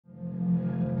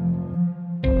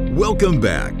Welcome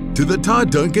back to the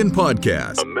Todd Duncan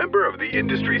Podcast, a member of the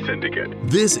Industry Syndicate.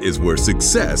 This is where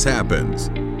success happens.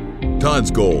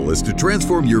 Todd's goal is to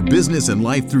transform your business and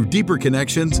life through deeper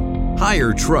connections,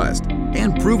 higher trust,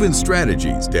 and proven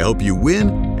strategies to help you win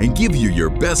and give you your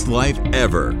best life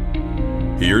ever.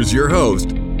 Here's your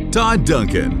host, Todd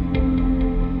Duncan.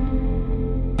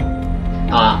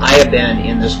 I have been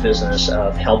in this business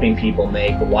of helping people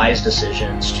make wise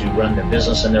decisions to run their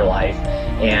business and their life,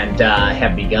 and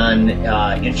have begun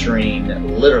entering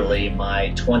literally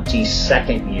my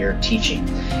 22nd year teaching.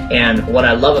 And what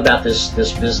I love about this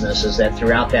business is that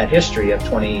throughout that history of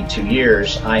 22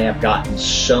 years, I have gotten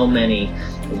so many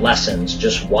lessons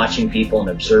just watching people and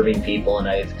observing people, and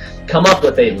I've come up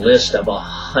with a list of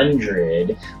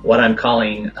 100 what I'm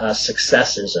calling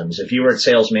successisms. If you were at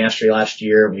Sales Mastery last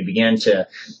year, we began to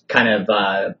kind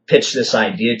of pitch this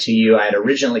idea to you. I had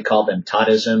originally called them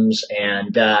Toddisms,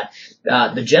 and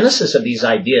the genesis of these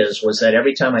ideas was that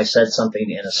every time I said something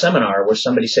in a seminar where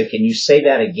somebody said, "Can you say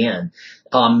that again?"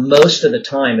 Most of the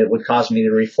time it would cause me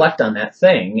to reflect on that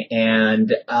thing,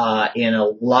 and in a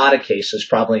lot of cases,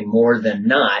 probably more than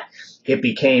not, it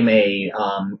became a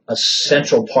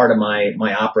central part of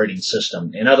my operating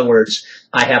system. In other words,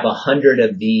 I have 100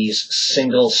 of these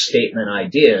single statement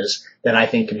ideas that I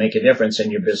think can make a difference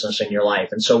in your business and your life.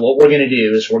 And so what we're going to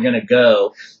do is we're going to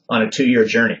go on a 2-year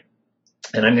journey.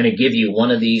 And I'm going to give you one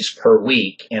of these per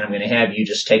week, and I'm going to have you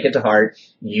just take it to heart,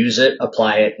 use it,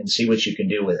 apply it, and see what you can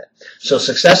do with it. So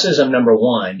successism number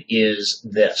 1 is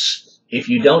this. If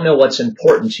you don't know what's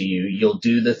important to you, you'll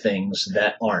do the things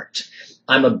that aren't.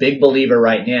 I'm a big believer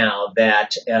right now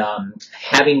that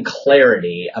having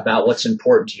clarity about what's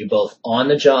important to you both on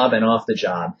the job and off the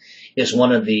job is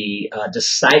one of the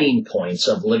deciding points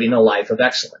of living a life of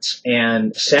excellence.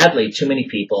 And sadly, too many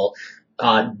people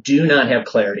do not have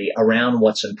clarity around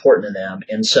what's important to them.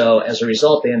 And so as a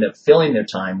result, they end up filling their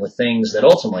time with things that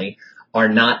ultimately are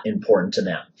not important to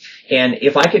them. And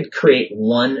if I could create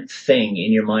one thing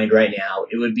in your mind right now,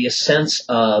 it would be a sense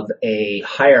of a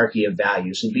hierarchy of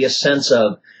values. It would be a sense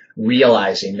of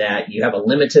realizing that you have a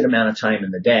limited amount of time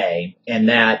in the day, and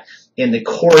that in the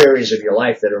core areas of your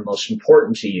life that are most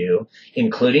important to you,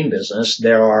 including business,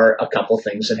 there are a couple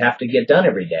things that have to get done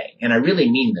every day. And I really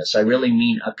mean this. I really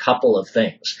mean a couple of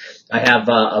things. I have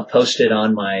a posted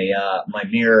on my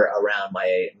mirror around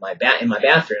in my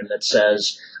bathroom that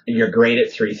says, "You're great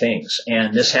at 3 things."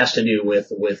 And this has to do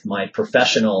with my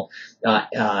professional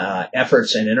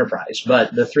efforts and enterprise.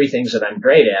 But the 3 things that I'm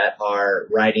great at are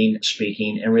writing,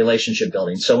 speaking, and relationship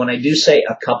building. So when I do say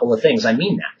a couple of things, I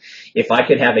mean that. If I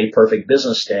could have a perfect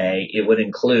business day, it would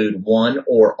include 1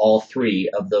 or all 3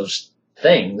 of those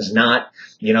things, not,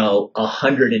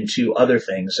 102 other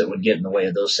things that would get in the way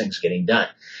of those things getting done.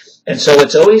 And so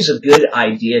it's always a good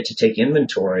idea to take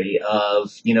inventory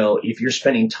of, if you're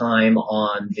spending time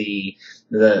on the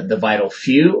vital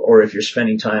few, or if you're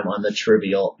spending time on the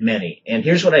trivial many. And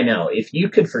here's what I know. If you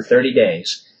could, for 30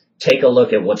 days, take a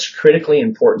look at what's critically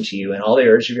important to you in all the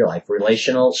areas of your life,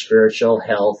 relational, spiritual,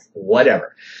 health,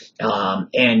 whatever,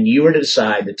 and you were to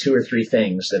decide the 2 or 3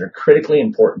 things that are critically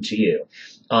important to you,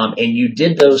 and you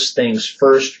did those things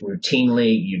first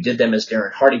routinely, you did them as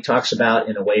Darren Hardy talks about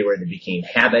in a way where they became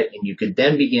habit, and you could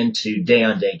then begin to day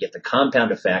on day get the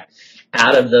compound effect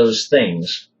out of those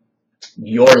things,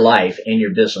 your life and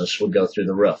your business would go through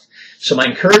the roof. So my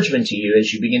encouragement to you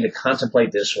as you begin to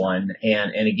contemplate this one,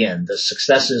 and again, the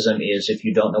successism is if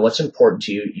you don't know what's important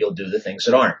to you, you'll do the things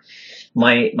that aren't.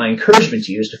 My encouragement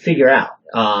to you is to figure out,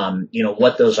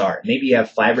 what those are. Maybe you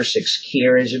have 5 or 6 key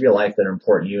areas of your life that are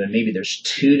important to you, and maybe there's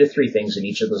 2 to 3 things in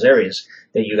each of those areas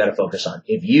that you got to focus on.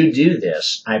 If you do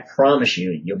this, I promise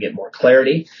you'll get more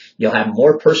clarity, you'll have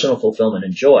more personal fulfillment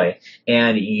and joy,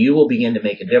 and you will begin to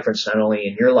make a difference not only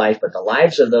in your life, but the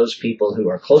lives of those people who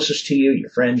are closest to you, your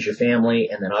friends, your family,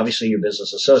 and then obviously your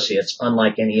business associates,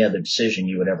 unlike any other decision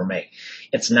you would ever make.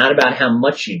 It's not about how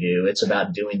much you do, it's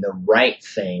about doing the right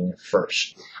thing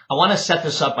first. I want to set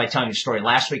this up by telling you a story.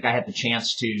 Last week I had the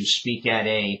chance to speak at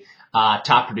a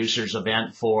top producers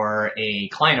event for a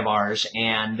client of ours,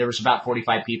 and there was about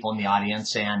 45 people in the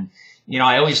audience. And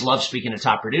I always love speaking to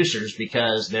top producers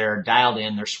because they're dialed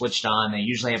in, they're switched on, they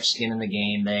usually have skin in the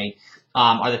game, they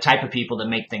are the type of people that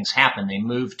make things happen. They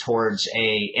move towards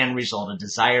a end result, a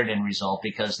desired end result,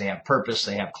 because they have purpose,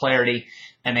 they have clarity,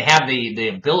 and they have the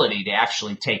ability to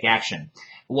actually take action.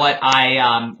 What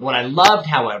I loved,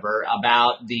 however,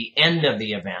 about the end of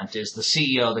the event is the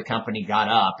CEO of the company got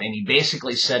up and he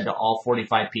basically said to all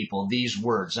 45 people these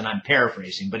words, and I'm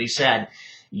paraphrasing, but he said,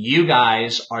 "You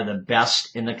guys are the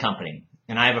best in the company.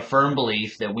 And I have a firm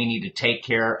belief that we need to take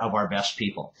care of our best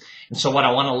people." And so what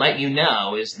I want to let you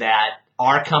know is that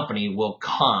our company will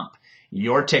comp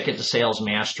your ticket to Sales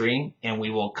Mastery, and we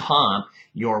will comp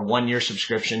your 1-year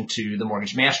subscription to the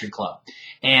Mortgage Mastery Club.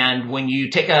 And when you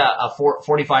take a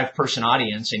 45-person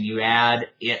audience and you add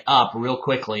it up real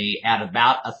quickly at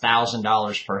about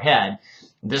 $1,000 per head,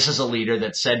 this is a leader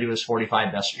that said to his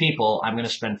 45 best people, I'm going to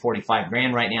spend 45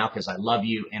 grand right now because I love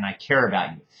you and I care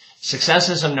about you.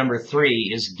 Successism number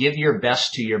 3 is give your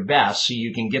best to your best so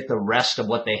you can get the rest of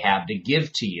what they have to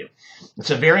give to you. It's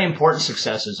a very important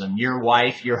successism. Your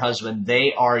wife, your husband,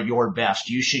 they are your best.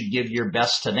 You should give your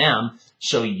best to them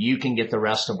so you can get the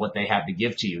rest of what they have to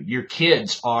give to you. Your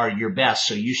kids are your best,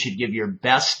 so you should give your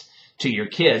best to your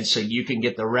kids so you can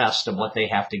get the rest of what they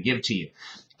have to give to you.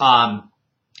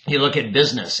 You look at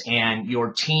business and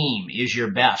your team is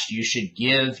your best. You should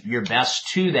give your best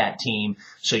to that team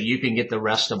so you can get the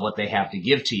rest of what they have to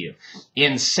give to you.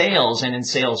 In sales and in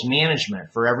sales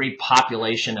management, for every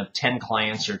population of 10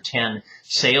 clients or 10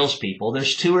 salespeople,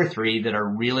 there's 2 or 3 that are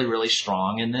really, really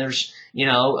strong, and there's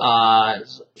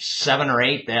 7 or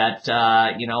 8 that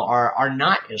are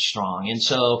not as strong. And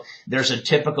so there's a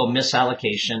typical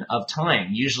misallocation of time.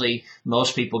 Usually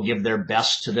most people give their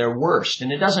best to their worst.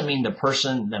 And it doesn't mean the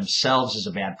person themselves is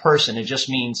a bad person. It just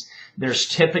means there's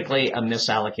typically a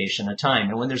misallocation of time.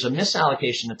 And when there's a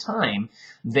misallocation of time,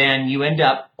 then you end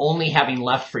up only having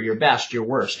left for your best your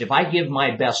worst. If I give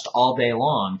my best all day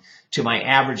long to my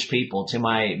average people, to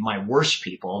my worst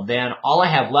people, then all I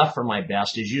have left for my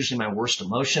best is usually my worst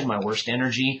emotion, my worst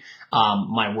energy,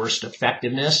 my worst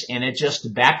effectiveness, and it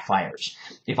just backfires.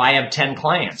 If I have 10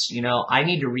 clients, I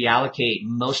need to reallocate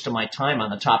most of my time on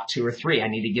the top 2 or 3. I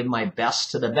need to give my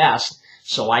best to the best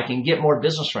so I can get more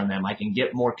business from them. I can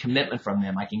get more commitment from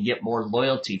them. I can get more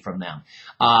loyalty from them.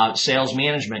 Sales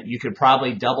management, you could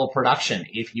probably double production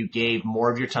if you gave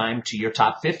more of your time to your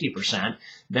top 50%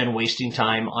 than wasting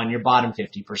time on your bottom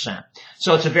 50%.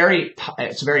 So it's a very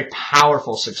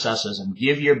powerful successism.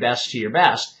 Give your best to your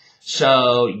best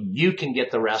so you can get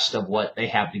the rest of what they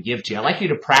have to give to you. I'd like you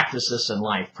to practice this in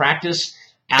life. Practice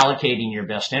allocating your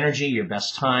best energy, your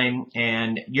best time,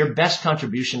 and your best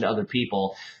contribution to other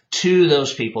people to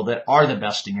those people that are the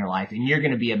best in your life, and you're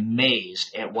going to be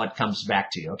amazed at what comes back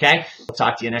to you, okay? We'll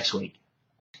talk to you next week.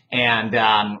 And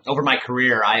over my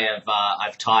career,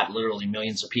 I've taught literally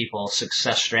millions of people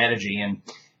success strategy, and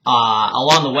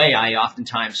along the way, I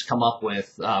oftentimes come up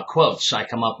with quotes. I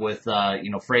come up with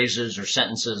phrases or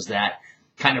sentences that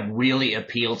kind of really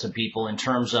appeal to people in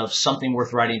terms of something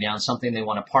worth writing down, something they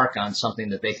want to park on,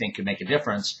 something that they think could make a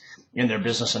difference in their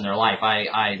business and their life.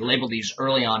 I label these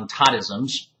early on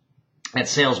Toddisms. At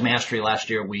Sales Mastery last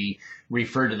year, we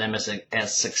referred to them as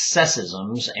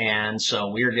successisms, and so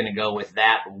we're going to go with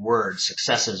that word,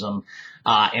 successism,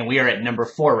 and we are at number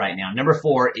 4 right now. Number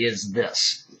 4 is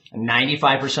this.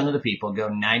 95% of the people go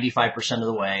 95% of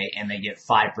the way, and they get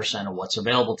 5% of what's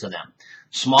available to them.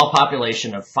 Small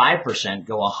population of 5%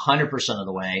 go 100% of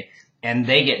the way, and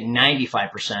they get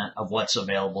 95% of what's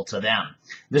available to them.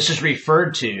 This is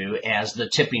referred to as the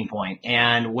tipping point.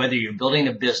 And whether you're building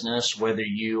a business, whether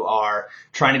you are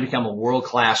trying to become a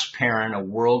world-class parent, a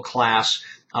world-class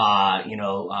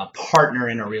partner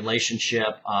in a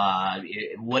relationship,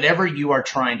 whatever you are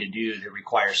trying to do that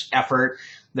requires effort,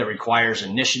 that requires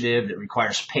initiative, that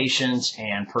requires patience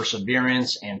and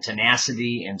perseverance and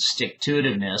tenacity and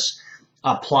stick-to-itiveness,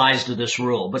 applies to this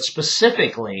rule. But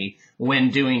specifically,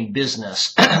 when doing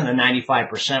business, the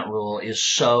 95% rule is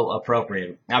so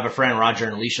appropriate. I have a friend, Roger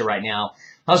and Alicia, right now,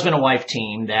 husband and wife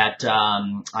team that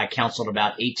I counseled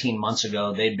about 18 months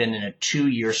ago. They'd been in a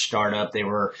 2-year startup. They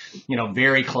were,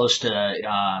 very close to,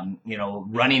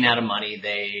 running out of money.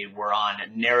 They were on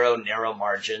narrow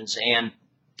margins, and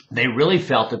they really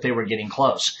felt that they were getting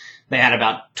close. They had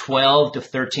about 12 to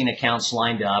 13 accounts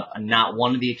lined up, and not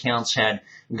one of the accounts had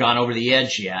gone over the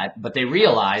edge yet, but they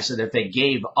realized that if they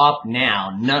gave up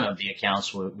now, none of the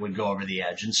accounts would go over the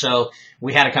edge. And so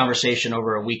we had a conversation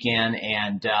over a weekend,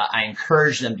 and I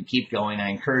encouraged them to keep going. I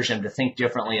encouraged them to think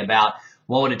differently about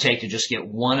what would it take to just get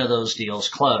one of those deals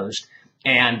closed.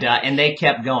 And they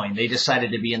kept going. They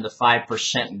decided to be in the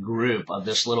 5% group of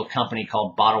this little company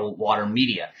called Bottled Water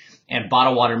Media. And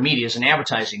Bottled Water Media is an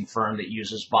advertising firm that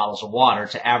uses bottles of water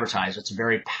to advertise. It's a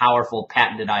very powerful,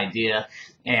 patented idea,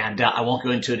 and I won't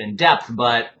go into it in depth,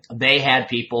 but they had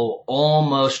people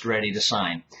almost ready to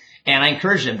sign. And I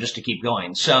encourage them just to keep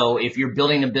going. So if you're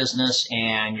building a business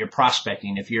and you're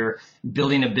prospecting, if you're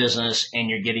building a business and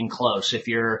you're getting close, if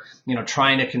you're,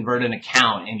 trying to convert an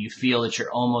account and you feel that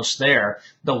you're almost there,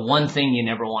 the one thing you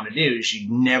never want to do is you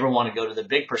never want to go to the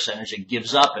big percentage that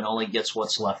gives up and only gets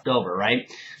what's left over,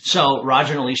 right? So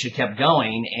Roger and Alicia kept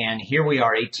going, and here we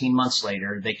are 18 months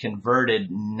later. They converted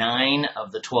 9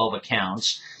 of the 12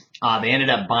 accounts. They ended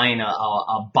up buying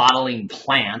a bottling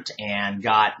plant and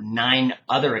got 9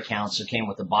 other accounts that came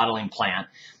with the bottling plant.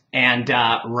 And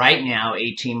right now,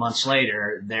 18 months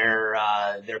later, their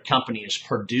company is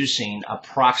producing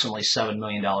approximately $7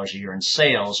 million a year in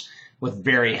sales with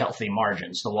very healthy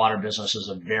margins. The water business is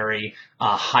a very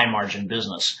high margin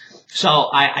business. So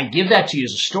I give that to you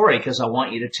as a story because I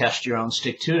want you to test your own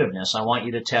stick-to-itiveness. I want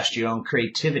you to test your own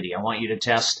creativity. I want you to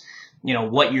test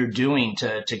what you're doing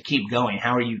to keep going.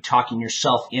 How are you talking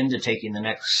yourself into taking the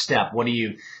next step? What do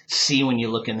you see when you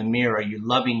look in the mirror? Are you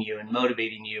loving you and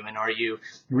motivating you? And are you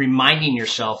reminding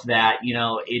yourself that,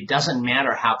 it doesn't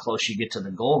matter how close you get to the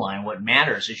goal line. What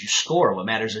matters is you score. What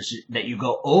matters is that you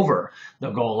go over the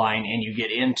goal line and you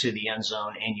get into the end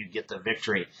zone and you get the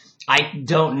victory. I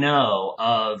don't know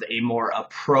of a more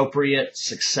appropriate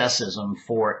successism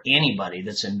for anybody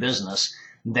that's in business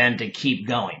than to keep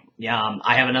going.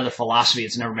 I have another philosophy.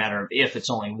 It's never a matter of if, it's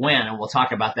only when, and we'll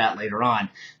talk about that later on.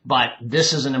 But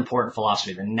this is an important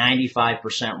philosophy, the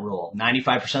 95% rule.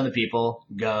 95% of the people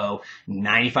go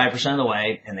 95% of the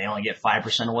way, and they only get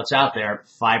 5% of what's out there.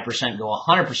 5% go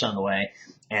 100% of the way,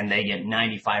 and they get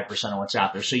 95% of what's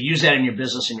out there. So use that in your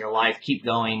business, in your life. Keep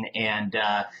going, and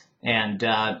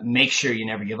make sure you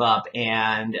never give up,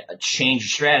 and change your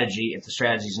strategy if the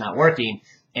strategy is not working,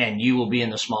 and you will be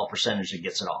in the small percentage that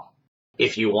gets it all.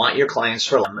 If you want your clients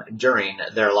for life during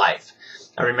their life.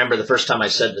 I remember the first time I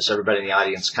said this, everybody in the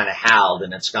audience kind of howled,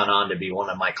 and it's gone on to be one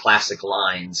of my classic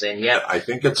lines. And yet, I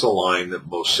think it's a line that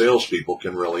most salespeople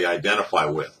can really identify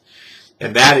with.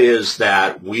 And that is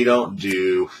that we don't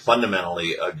do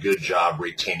fundamentally a good job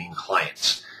retaining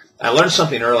clients. I learned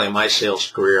something early in my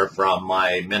sales career from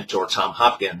my mentor, Tom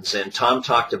Hopkins, and Tom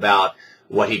talked about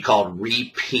what he called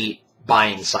repeat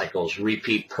buying cycles,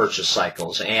 repeat purchase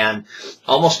cycles. And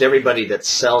almost everybody that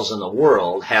sells in the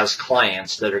world has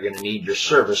clients that are going to need your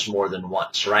service more than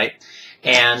once, right?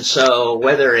 And so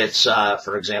whether it's,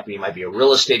 for example, you might be a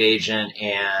real estate agent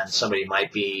and somebody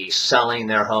might be selling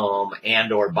their home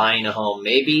and or buying a home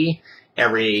maybe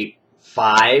every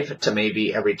 5 to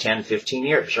maybe every 10, 15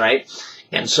 years, right?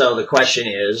 And so the question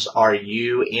is, are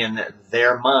you in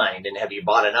their mind, and have you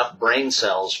bought enough brain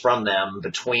cells from them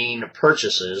between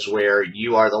purchases where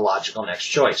you are the logical next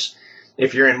choice?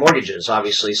 If you're in mortgages,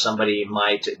 obviously somebody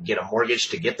might get a mortgage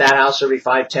to get that house every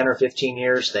 5, 10, or 15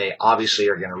 years. They obviously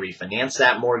are going to refinance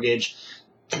that mortgage.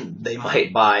 They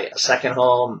might buy a second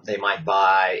home. They might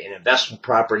buy an investment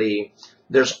property.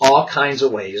 There's all kinds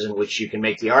of ways in which you can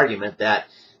make the argument that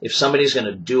if somebody's going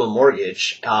to do a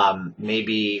mortgage,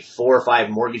 maybe 4 or 5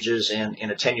 mortgages in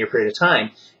a 10-year period of time,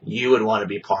 you would want to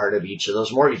be part of each of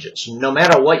those mortgages. No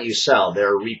matter what you sell, there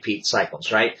are repeat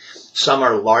cycles, right? Some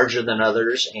are larger than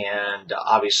others, and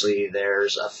obviously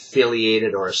there's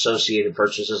affiliated or associated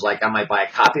purchases, like I might buy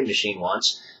a copy machine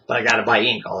once, but I got to buy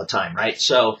ink all the time, right?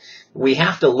 So we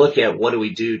have to look at what do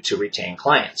we do to retain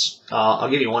clients. I'll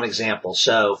give you one example.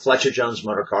 So Fletcher Jones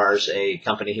Motor Cars, a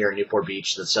company here in Newport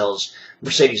Beach that sells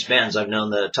Mercedes-Benz. I've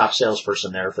known the top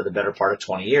salesperson there for the better part of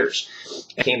 20 years.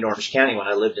 I came to Orange County when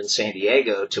I lived in San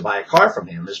Diego to buy a car from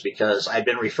him is because I'd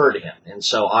been referred to him. And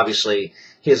so obviously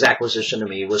his acquisition to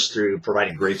me was through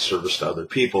providing great service to other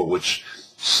people, which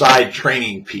side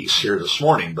training piece here this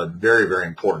morning, but very, very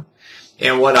important.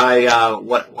 And when I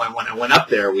went up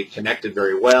there, we connected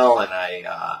very well, and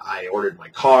I ordered my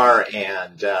car,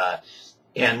 and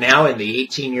now in the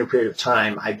 18-year period of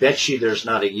time, I bet you there's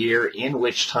not a year in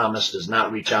which Thomas does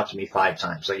not reach out to me 5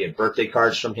 times. I get birthday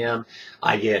cards from him.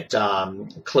 I get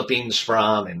clippings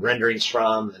from and renderings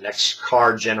from the next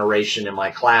car generation in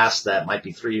my class that might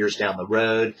be 3 years down the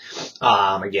road.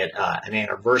 I get an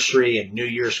anniversary and New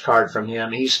Year's card from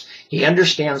him. He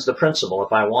understands the principle.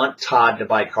 If I want Todd to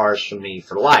buy cars from me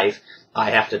for life, I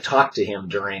have to talk to him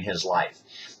during his life.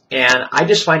 And I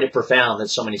just find it profound that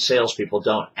so many salespeople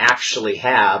don't actually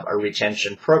have a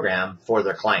retention program for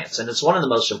their clients. And it's one of the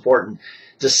most important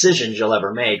decisions you'll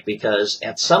ever make, because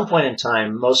at some point in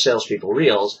time, most salespeople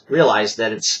realize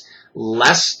that it's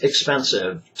less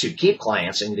expensive to keep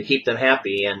clients and to keep them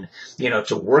happy and,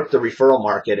 to work the referral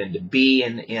market and to be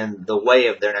in the way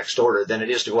of their next order than it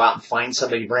is to go out and find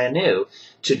somebody brand new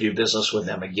to do business with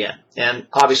them again. And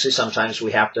obviously sometimes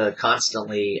we have to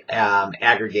constantly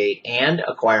aggregate and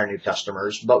acquire new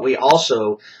customers, but we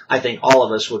also, I think all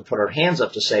of us would put our hands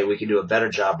up to say we can do a better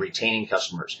job retaining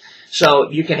customers. So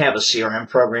you can have a CRM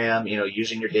program,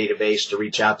 using your database to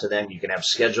reach out to them. You can have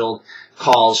scheduled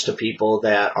calls to people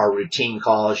that are routine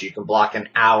calls. You can block an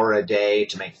hour a day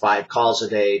to make 5 calls a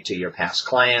day to your past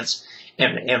clients.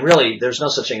 And really, there's no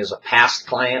such thing as a past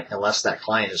client unless that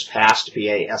client is past,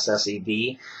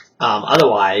 P-A-S-S-E-D.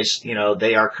 Otherwise,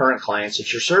 they are current clients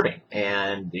that you're serving.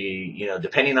 And,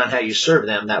 depending on how you serve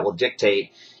them, that will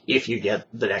dictate if you get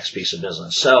the next piece of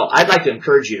business. So I'd like to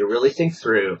encourage you to really think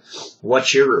through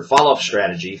what's your follow-up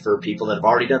strategy for people that have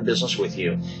already done business with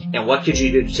you, and what could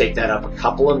you do to take that up a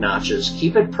couple of notches.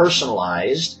 Keep it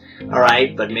personalized. All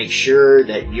right, but make sure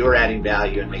that you're adding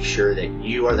value and make sure that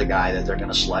you are the guy that they're going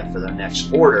to select for their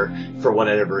next order for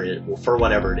whatever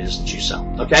it is that you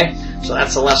sell. Okay, so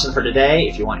that's the lesson for today.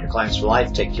 If you want your clients for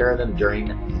life, take care of them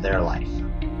during their life.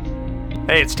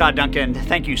 Hey, it's Todd Duncan.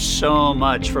 Thank you so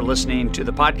much for listening to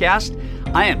the podcast.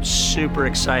 I am super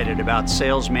excited about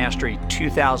Sales Mastery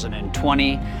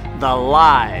 2020, the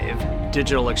live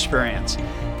digital experience.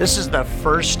 This is the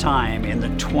first time in the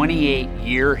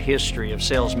 28-year history of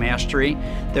Sales Mastery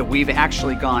that we've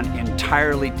actually gone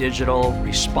entirely digital,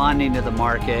 responding to the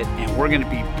market, and we're going to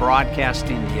be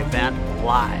broadcasting the event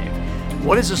live.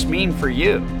 What does this mean for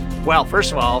you? Well,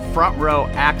 first of all, front row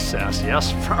access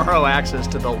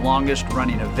to the longest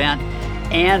running event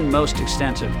and most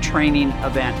extensive training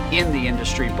event in the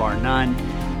industry, bar none,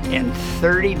 and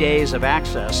 30 days of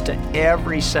access to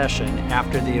every session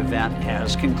after the event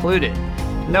has concluded.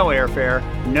 No airfare,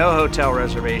 no hotel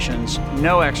reservations,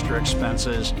 no extra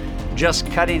expenses, just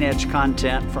cutting-edge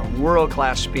content from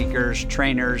world-class speakers,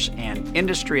 trainers, and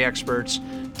industry experts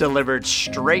delivered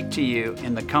straight to you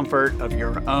in the comfort of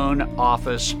your own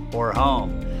office or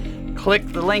home. Click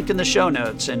the link in the show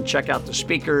notes and check out the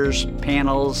speakers,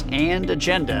 panels, and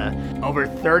agenda. Over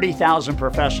 30,000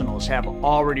 professionals have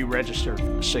already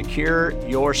registered. Secure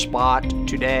your spot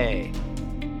today.